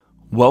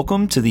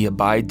Welcome to the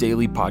Abide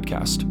Daily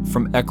podcast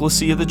from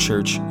Ecclesia the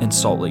Church in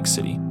Salt Lake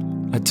City,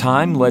 a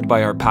time led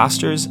by our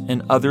pastors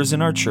and others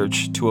in our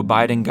church to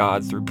abide in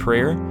God through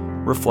prayer,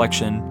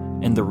 reflection,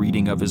 and the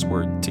reading of His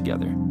Word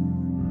together.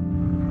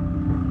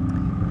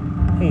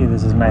 Hey,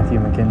 this is Matthew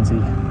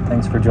McKenzie.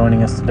 Thanks for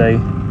joining us today.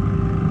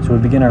 As we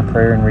begin our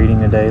prayer and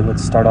reading today,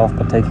 let's start off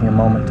by taking a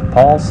moment to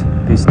pause,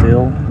 be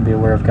still, and be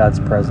aware of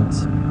God's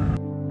presence.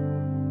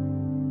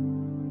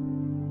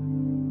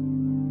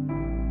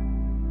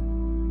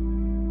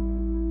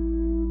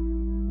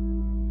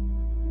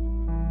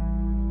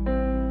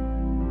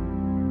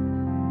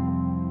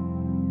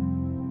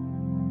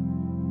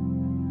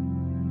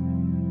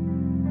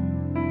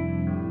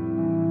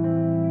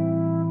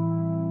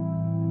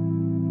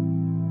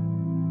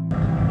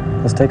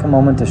 Let's take a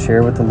moment to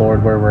share with the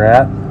Lord where we're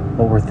at,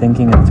 what we're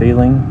thinking and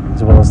feeling,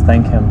 as well as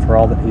thank Him for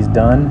all that He's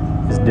done,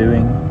 is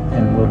doing,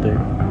 and will do.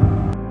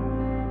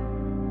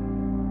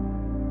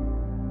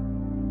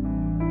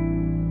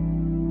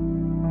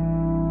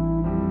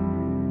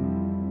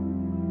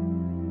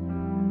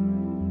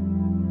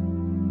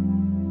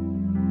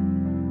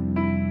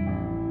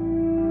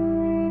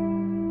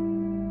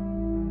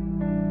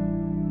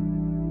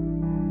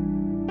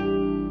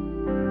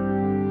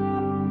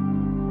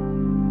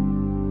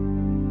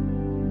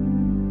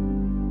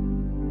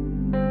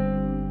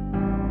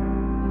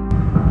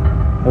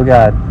 O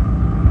God,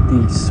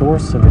 the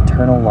source of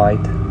eternal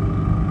light,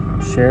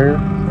 share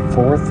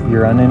forth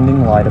your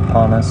unending light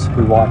upon us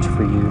who watch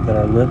for you, that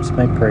our lips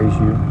may praise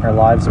you, our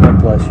lives may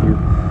bless you,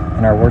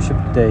 and our worship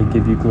today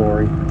give you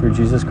glory. Through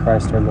Jesus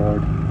Christ our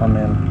Lord.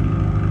 Amen.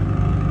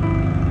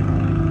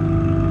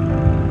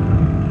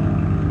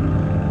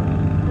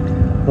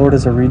 Lord,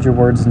 as I read your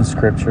words in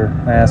Scripture,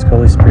 I ask,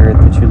 Holy Spirit,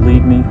 that you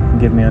lead me and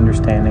give me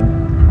understanding.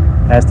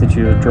 I ask that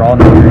you would draw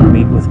near and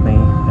meet with me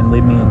and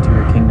lead me into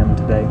your kingdom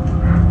today.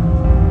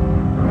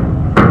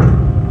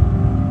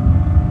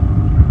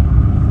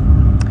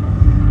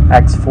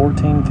 Acts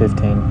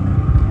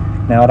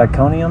 14:15. Now at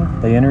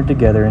Iconium they entered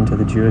together into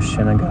the Jewish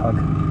synagogue,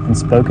 and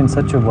spoke in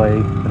such a way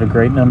that a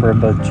great number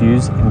of both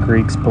Jews and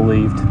Greeks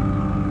believed.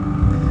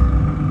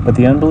 But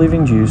the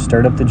unbelieving Jews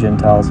stirred up the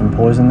Gentiles and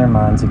poisoned their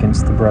minds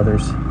against the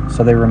brothers.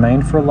 So they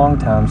remained for a long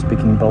time,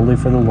 speaking boldly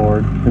for the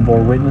Lord, who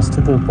bore witness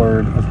to the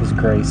word of His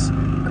grace,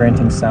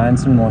 granting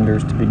signs and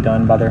wonders to be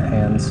done by their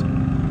hands.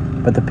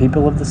 But the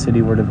people of the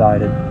city were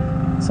divided.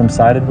 Some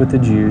sided with the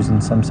Jews,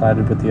 and some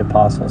sided with the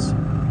apostles.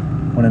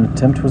 When an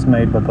attempt was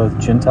made by both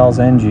Gentiles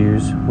and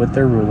Jews with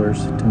their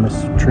rulers to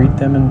mistreat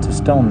them and to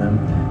stone them,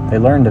 they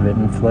learned of it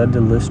and fled to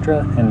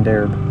Lystra and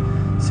Derbe,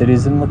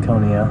 cities in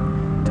Lycaonia,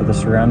 to the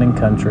surrounding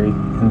country,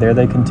 and there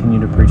they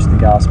continued to preach the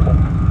gospel.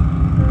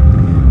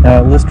 Now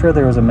at Lystra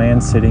there was a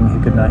man sitting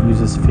who could not use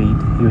his feet.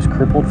 He was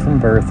crippled from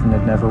birth and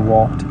had never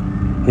walked.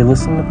 He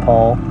listened to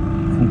Paul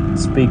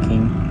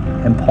speaking,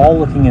 and Paul,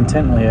 looking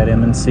intently at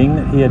him and seeing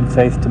that he had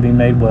faith to be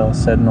made well,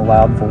 said in a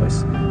loud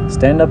voice,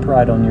 "Stand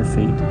upright on your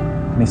feet."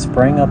 And he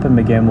sprang up and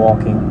began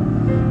walking.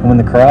 And when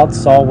the crowd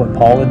saw what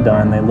Paul had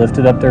done, they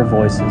lifted up their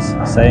voices,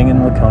 saying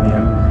in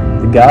Lycaonia,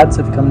 "The gods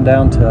have come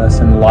down to us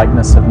in the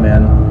likeness of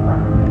men."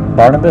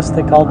 Barnabas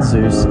they called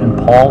Zeus, and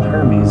Paul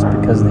Hermes,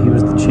 because he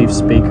was the chief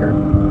speaker.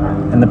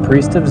 And the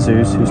priest of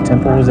Zeus, whose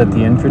temple was at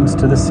the entrance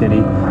to the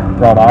city,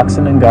 brought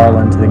oxen and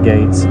garland to the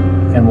gates,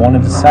 and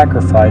wanted to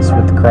sacrifice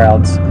with the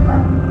crowds.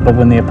 But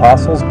when the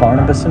apostles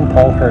Barnabas and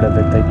Paul heard of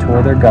it, they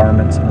tore their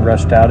garments and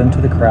rushed out into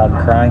the crowd,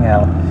 crying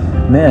out,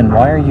 "Men,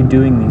 why are you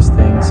doing these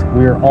things?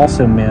 We are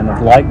also men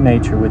of like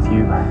nature with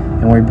you,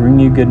 and we bring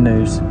you good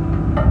news,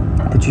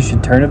 that you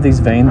should turn of these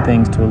vain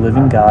things to a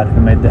living God,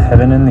 who made the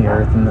heaven and the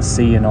earth and the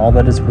sea and all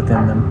that is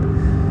within them.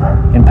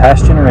 In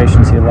past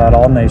generations He allowed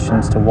all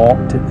nations to walk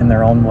in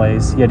their own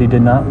ways, yet He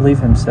did not leave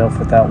Himself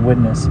without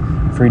witness,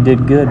 for He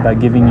did good by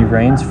giving you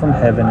rains from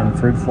heaven and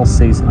fruitful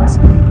seasons,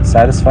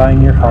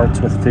 satisfying your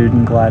hearts with food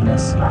and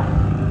gladness."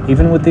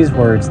 Even with these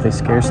words they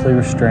scarcely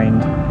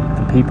restrained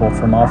the people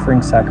from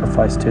offering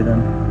sacrifice to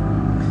them.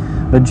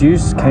 But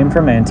Jews came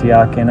from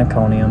Antioch and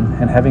Iconium,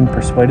 and having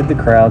persuaded the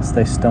crowds,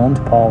 they stoned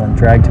Paul and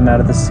dragged him out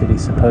of the city,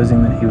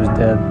 supposing that he was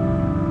dead.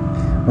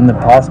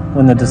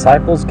 When the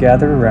disciples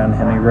gathered around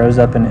him, he rose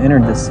up and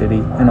entered the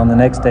city, and on the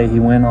next day he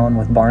went on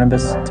with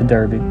Barnabas to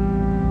Derbe.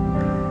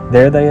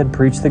 There they had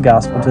preached the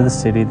gospel to the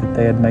city, that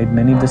they had made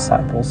many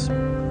disciples.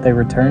 They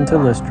returned to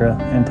Lystra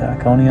and to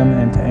Iconium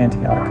and to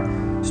Antioch,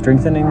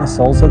 strengthening the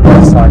souls of the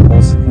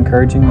disciples,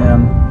 encouraging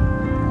them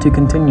to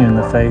continue in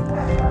the faith,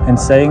 and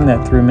saying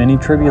that through many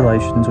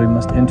tribulations we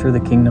must enter the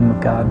kingdom of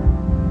God.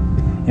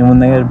 And when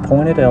they had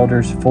appointed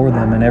elders for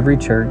them in every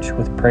church,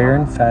 with prayer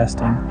and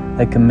fasting,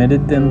 they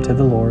committed them to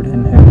the Lord,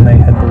 in whom they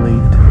had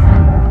believed.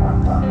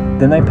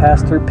 Then they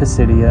passed through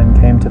Pisidia and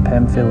came to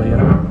Pamphylia.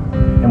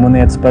 And when they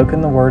had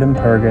spoken the word in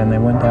Perga, and they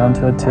went down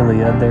to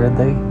Attalia, there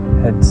they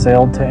had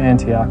sailed to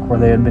Antioch, where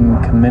they had been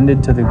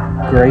commended to the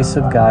grace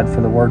of God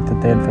for the work that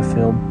they had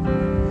fulfilled.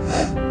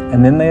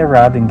 And then they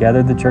arrived and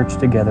gathered the church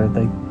together.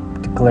 They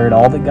declared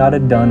all that God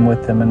had done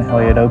with them, and how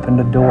He had opened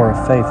a door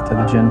of faith to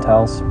the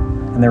Gentiles.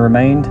 And they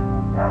remained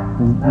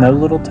no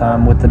little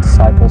time with the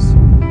disciples.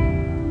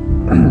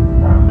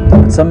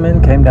 But some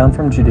men came down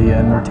from Judea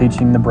and were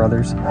teaching the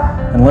brothers,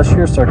 "Unless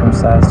you are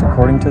circumcised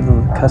according to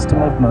the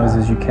custom of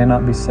Moses, you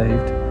cannot be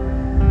saved."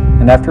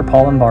 And after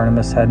Paul and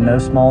Barnabas had no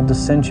small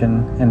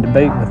dissension and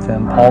debate with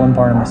them, Paul and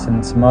Barnabas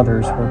and some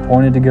others were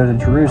appointed to go to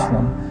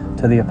Jerusalem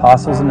to the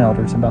apostles and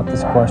elders about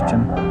this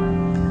question.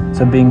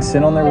 So being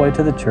sent on their way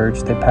to the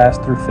church, they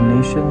passed through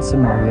Phoenicia and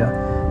Samaria,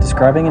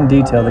 describing in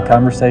detail the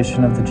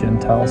conversation of the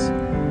Gentiles,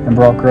 and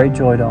brought great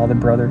joy to all the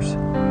brothers.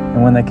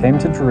 And when they came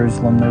to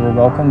Jerusalem, they were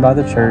welcomed by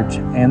the church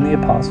and the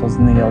apostles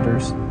and the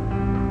elders,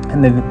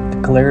 and they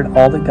declared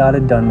all that God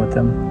had done with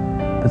them.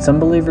 But some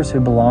believers who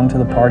belonged to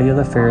the party of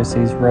the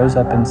Pharisees rose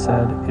up and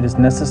said, "It is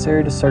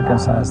necessary to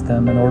circumcise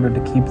them in order to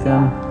keep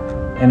the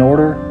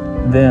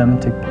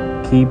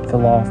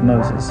law of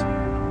Moses."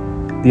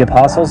 The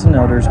apostles and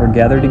elders were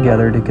gathered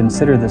together to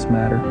consider this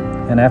matter,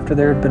 and after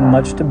there had been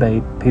much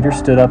debate, Peter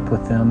stood up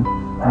with them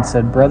and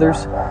said,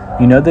 "Brothers,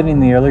 you know that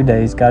in the early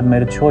days God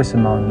made a choice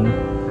among you,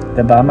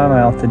 that by my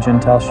mouth the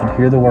Gentiles should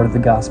hear the word of the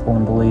gospel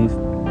and believe.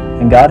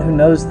 And God, who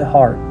knows the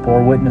heart,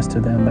 bore witness to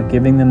them by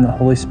giving them the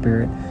Holy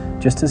Spirit,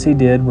 just as he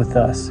did with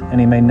us,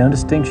 and he made no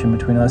distinction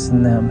between us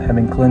and them,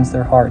 having cleansed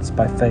their hearts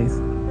by faith.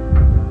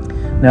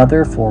 Now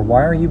therefore,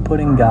 why are you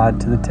putting God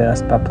to the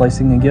test by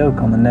placing a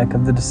yoke on the neck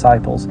of the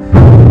disciples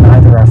that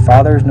neither our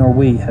fathers nor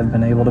we have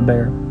been able to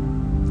bear?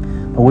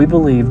 But we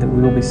believe that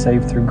we will be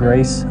saved through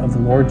grace of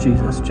the Lord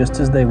Jesus, just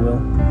as they will."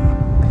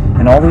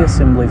 And all the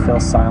assembly fell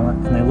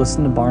silent, and they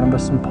listened to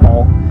Barnabas and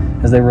Paul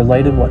as they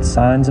related what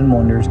signs and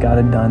wonders God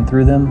had done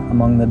through them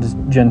among the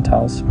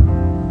Gentiles.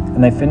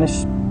 And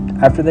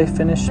after they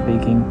finished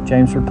speaking,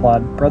 James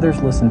replied,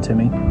 "Brothers, listen to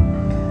me.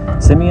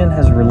 Simeon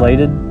has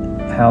related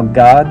how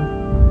God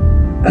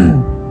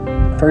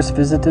first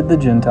visited the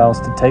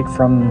Gentiles to take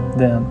from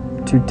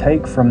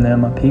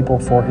them a people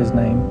for his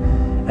name.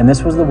 And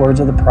this was the words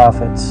of the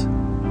prophets.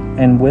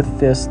 And with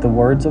this the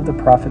words of the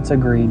prophets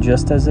agree,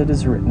 just as it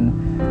is written,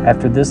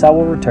 'After this I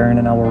will return,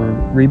 and I will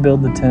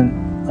rebuild the tent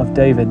of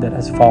David that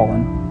has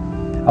fallen.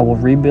 I will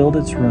rebuild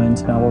its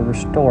ruins, and I will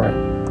restore it,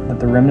 that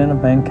the remnant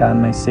of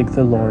mankind may seek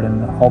the Lord,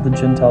 and all the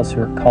Gentiles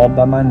who are called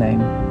by my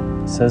name,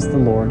 says the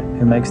Lord,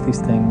 who makes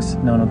these things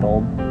known of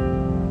old.'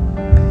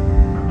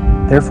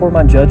 Therefore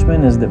my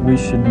judgment is that we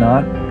should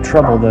not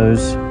trouble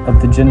those of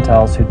the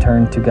Gentiles who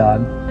turn to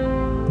God,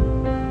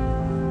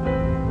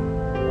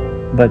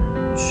 but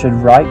should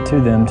write to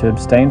them to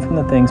abstain from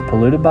the things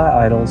polluted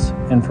by idols,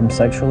 and from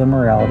sexual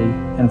immorality,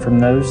 and from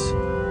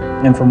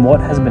what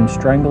has been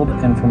strangled,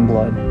 and from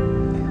blood.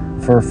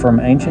 For from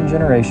ancient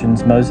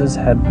generations Moses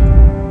had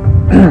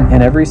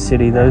in every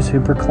city those who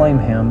proclaim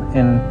him,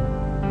 and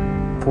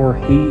for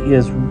he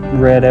is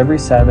read every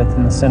Sabbath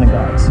in the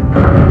synagogues."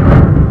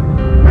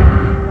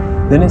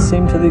 Then it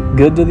seemed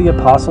good to the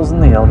apostles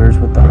and the elders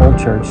with the whole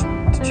church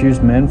to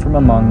choose men from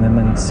among them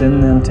and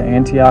send them to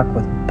Antioch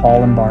with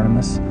Paul and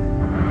Barnabas.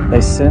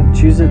 They sent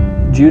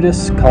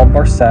Judas, called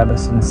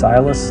Barsabbas, and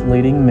Silas,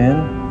 leading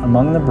men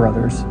among the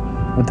brothers,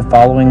 with the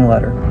following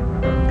letter.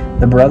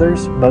 The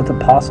brothers, both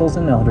apostles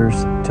and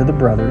elders, to the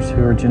brothers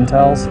who are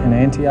Gentiles in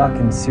Antioch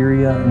and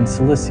Syria and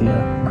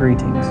Cilicia,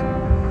 greetings.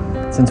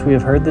 Since we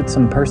have heard that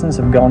some persons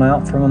have gone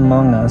out from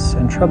among us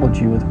and troubled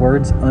you with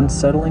words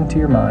unsettling to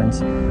your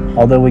minds,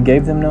 although we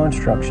gave them no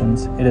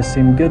instructions, it has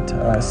seemed good to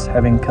us,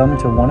 having come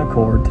to one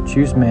accord, to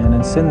choose men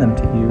and send them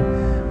to you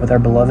with our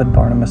beloved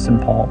Barnabas and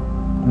Paul,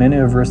 men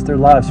who have risked their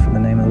lives for the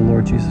name of the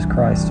Lord Jesus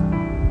Christ.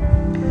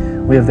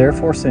 We have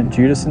therefore sent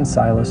Judas and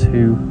Silas,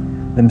 who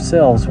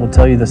themselves will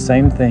tell you the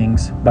same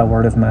things by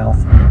word of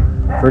mouth.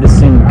 For it has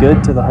seemed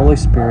good to the Holy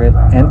Spirit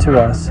and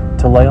to us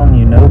to lay on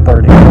you no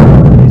burden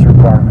of these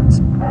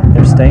requirements.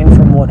 Abstain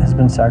from what has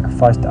been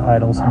sacrificed to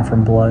idols, and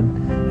from blood,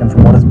 and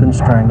from what has been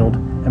strangled,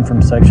 and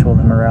from sexual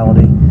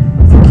immorality.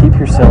 If you keep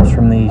yourselves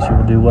from these, you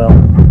will do well.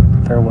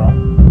 Farewell."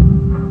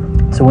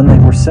 So when they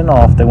were sent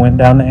off, they went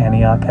down to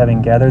Antioch,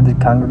 having gathered the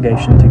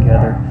congregation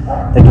together.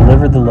 They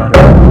delivered the letter,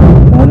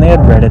 and when they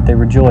had read it, they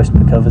rejoiced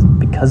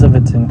because of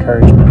its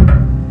encouragement.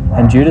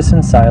 And Judas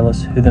and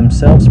Silas, who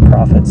themselves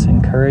prophets,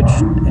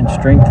 encouraged and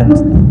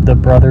strengthened the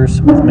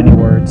brothers with many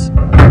words.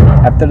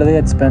 After they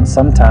had spent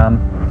some time,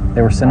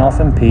 they were sent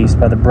off in peace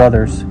by the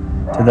brothers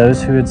to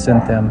those who had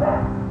sent them.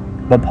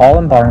 But Paul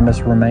and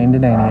Barnabas remained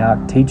in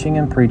Antioch, teaching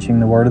and preaching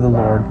the word of the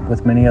Lord,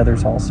 with many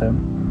others also.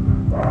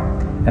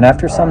 And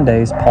after some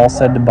days, Paul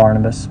said to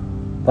Barnabas,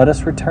 "Let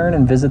us return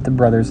and visit the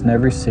brothers in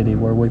every city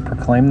where we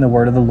proclaim the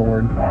word of the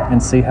Lord,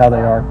 and see how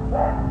they are."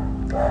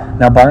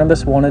 Now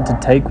Barnabas wanted to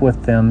take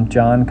with them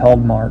John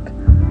called Mark,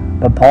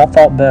 but Paul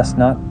thought best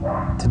not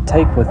to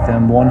take with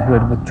them one who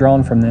had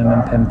withdrawn from them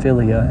in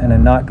Pamphylia and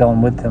had not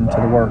gone with them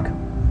to the work.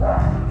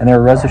 And there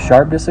arose a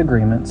sharp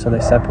disagreement, so they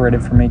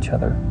separated from each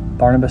other.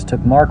 Barnabas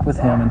took Mark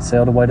with him and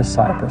sailed away to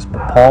Cyprus,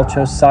 but Paul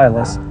chose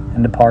Silas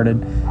and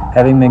departed,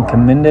 having been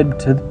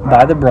commended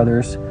by the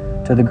brothers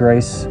to the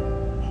grace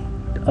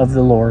of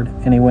the Lord.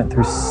 And he went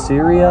through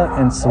Syria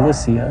and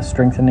Cilicia,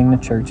 strengthening the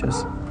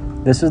churches.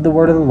 This is the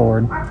word of the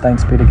Lord.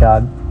 Thanks be to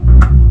God.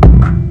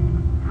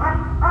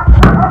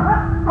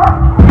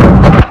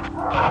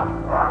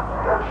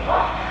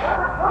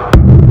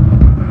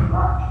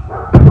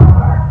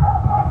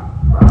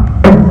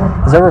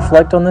 As I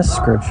reflect on this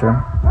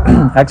scripture,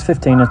 Acts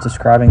 15 is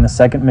describing the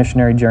second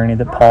missionary journey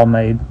that Paul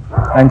made.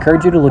 I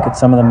encourage you to look at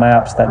some of the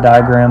maps that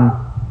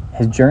diagram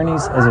his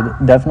journeys, as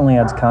it definitely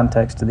adds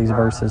context to these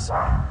verses.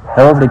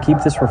 However, to keep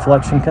this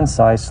reflection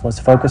concise, let's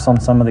focus on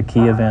some of the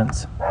key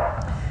events.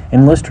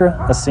 In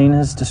Lystra, a scene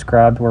is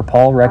described where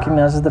Paul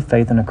recognizes the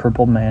faith in a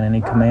crippled man and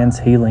he commands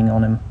healing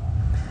on him.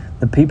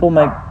 The people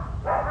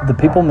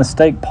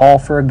mistake Paul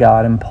for a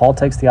god, and Paul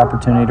takes the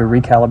opportunity to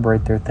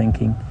recalibrate their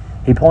thinking.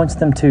 He points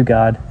them to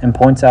God and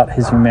points out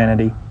his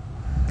humanity.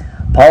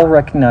 Paul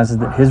recognizes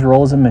that his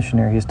role as a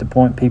missionary is to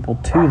point people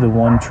to the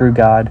one true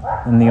God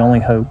and the only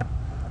hope.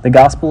 The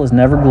gospel is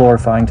never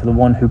glorifying to the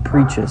one who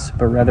preaches,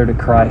 but rather to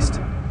Christ.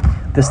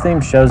 This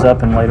theme shows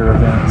up in later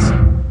events.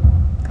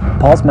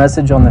 Paul's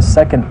message on this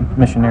second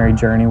missionary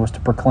journey was to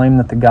proclaim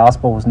that the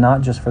gospel was not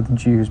just for the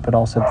Jews, but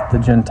also the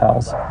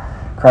Gentiles.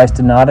 Christ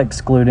did not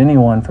exclude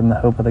anyone from the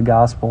hope of the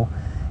gospel.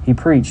 He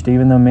preached,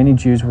 even though many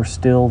Jews were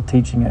still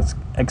teaching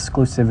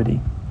exclusivity.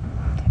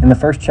 In the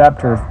first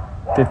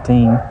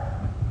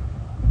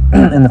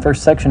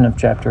section of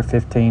chapter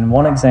 15,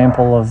 one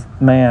example of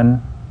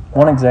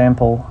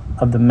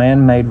the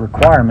man-made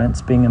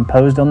requirements being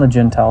imposed on the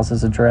Gentiles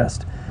is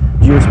addressed.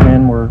 Jewish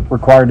men were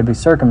required to be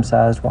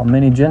circumcised, while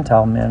many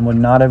Gentile men would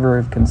not ever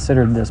have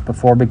considered this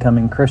before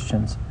becoming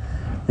Christians.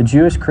 The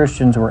Jewish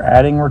Christians were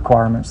adding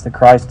requirements that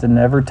Christ had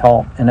never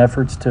taught in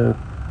efforts to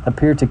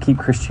appear to keep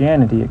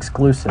Christianity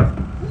exclusive.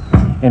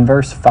 In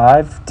verse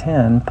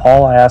 5:10,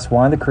 Paul asks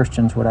why the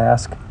Christians would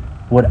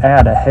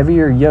add a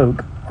heavier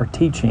yoke or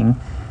teaching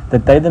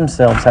that they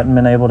themselves hadn't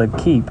been able to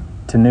keep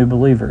to new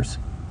believers.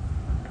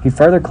 He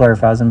further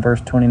clarifies in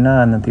verse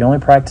 29 that the only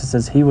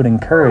practices he would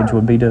encourage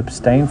would be to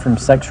abstain from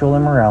sexual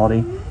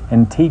immorality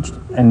and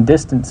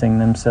distancing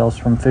themselves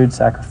from food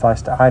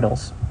sacrificed to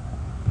idols.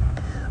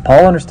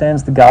 Paul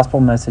understands the gospel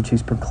message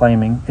he's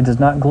proclaiming. It does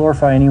not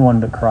glorify anyone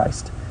but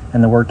Christ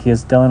and the work he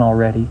has done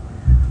already.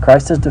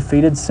 Christ has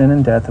defeated sin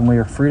and death, and we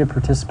are free to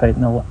participate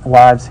in the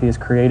lives he has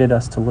created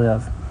us to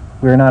live.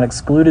 We are not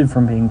excluded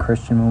from being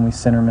Christian when we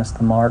sin or miss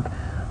the mark,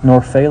 nor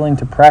failing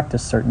to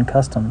practice certain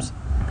customs.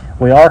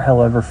 We are,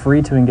 however,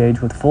 free to engage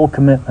with full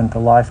commitment the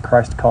life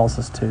Christ calls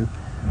us to.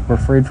 We're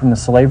freed from the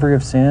slavery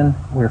of sin.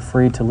 We're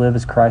free to live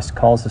as Christ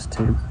calls us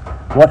to.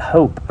 What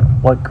hope,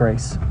 what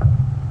grace.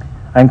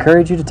 I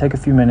encourage you to take a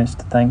few minutes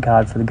to thank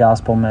God for the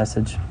gospel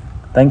message.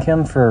 Thank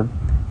Him for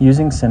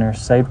using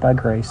sinners saved by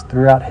grace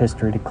throughout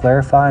history to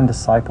clarify and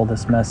disciple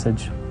this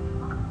message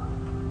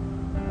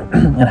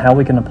and how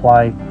we can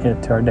apply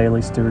it to our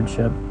daily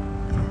stewardship.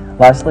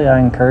 Lastly, I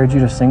encourage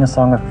you to sing a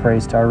song of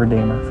praise to our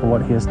Redeemer for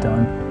what He has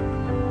done.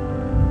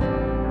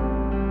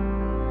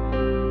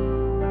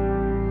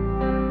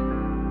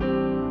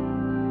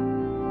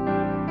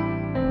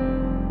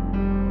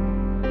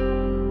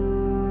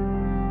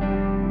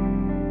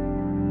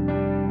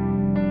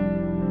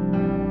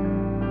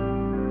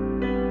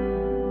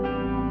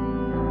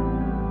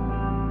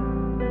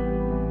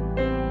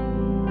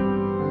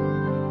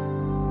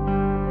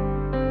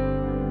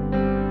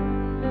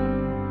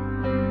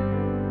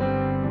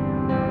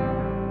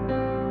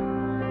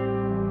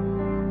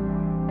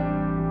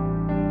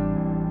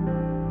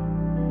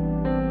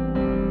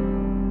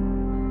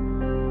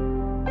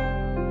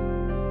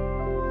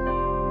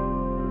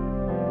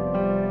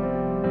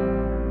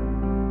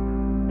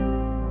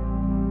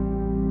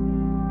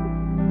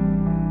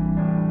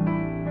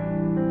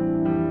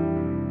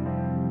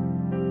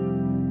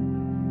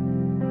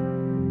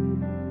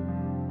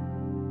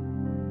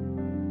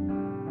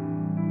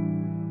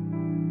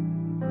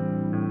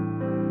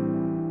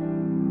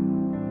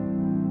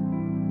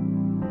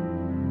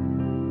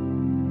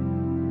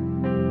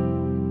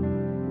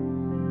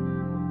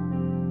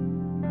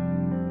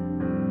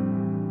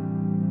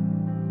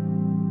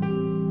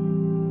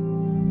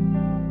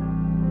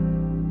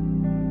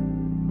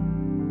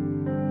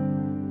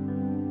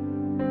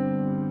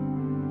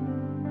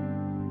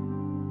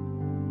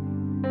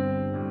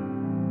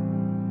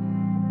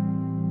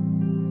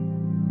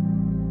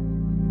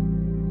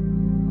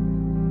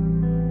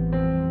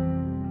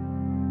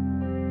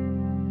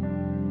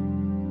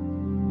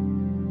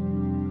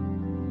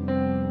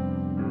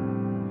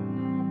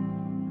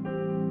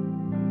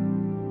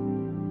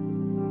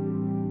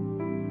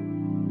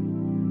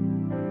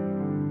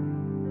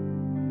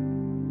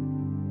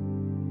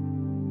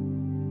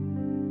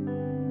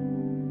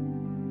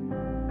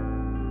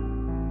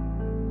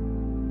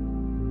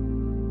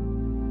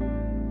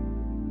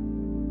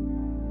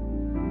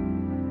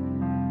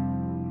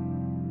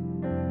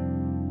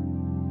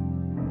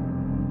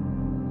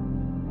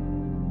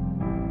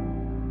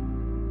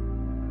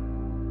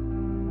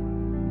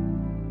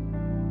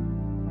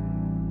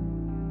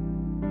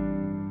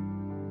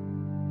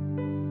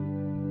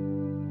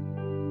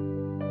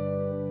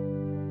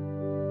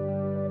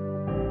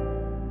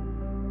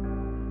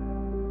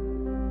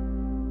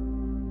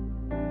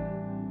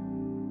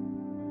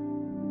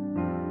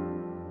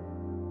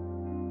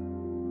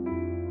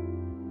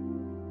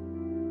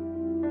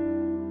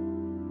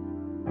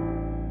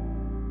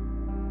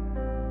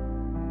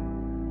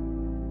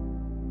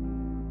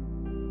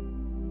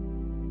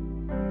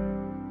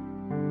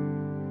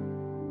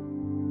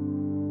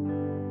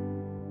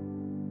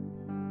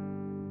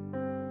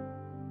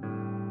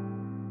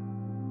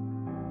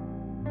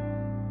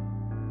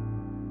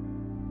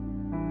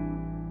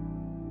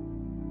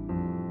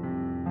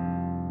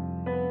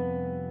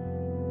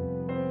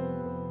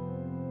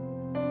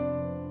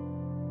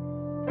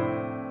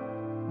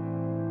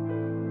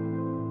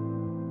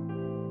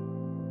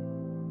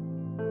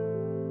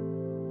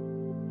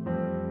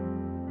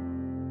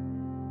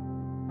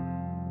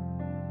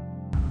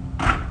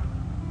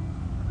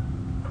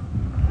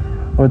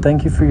 Lord,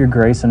 thank you for your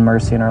grace and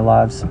mercy in our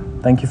lives.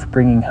 Thank you for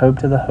bringing hope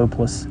to the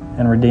hopeless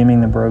and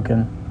redeeming the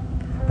broken.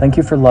 Thank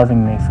you for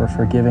loving me, for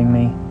forgiving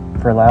me,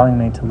 for allowing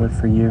me to live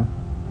for you.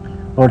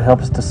 Lord,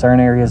 help us discern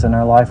areas in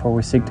our life where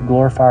we seek to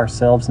glorify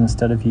ourselves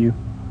instead of you.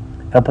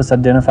 Help us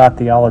identify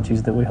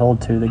theologies that we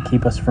hold to that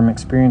keep us from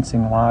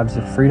experiencing lives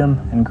of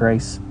freedom and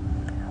grace.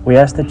 We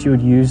ask that you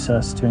would use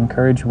us to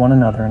encourage one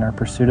another in our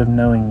pursuit of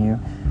knowing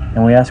you,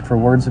 and we ask for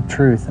words of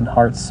truth and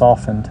hearts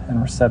softened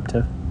and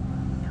receptive.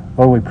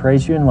 Lord, we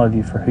praise you and love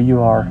you for who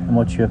you are and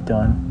what you have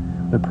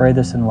done. We pray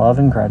this in love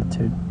and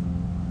gratitude.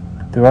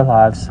 Through our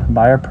lives,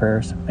 by our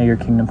prayers, may your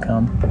kingdom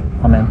come.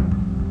 Amen.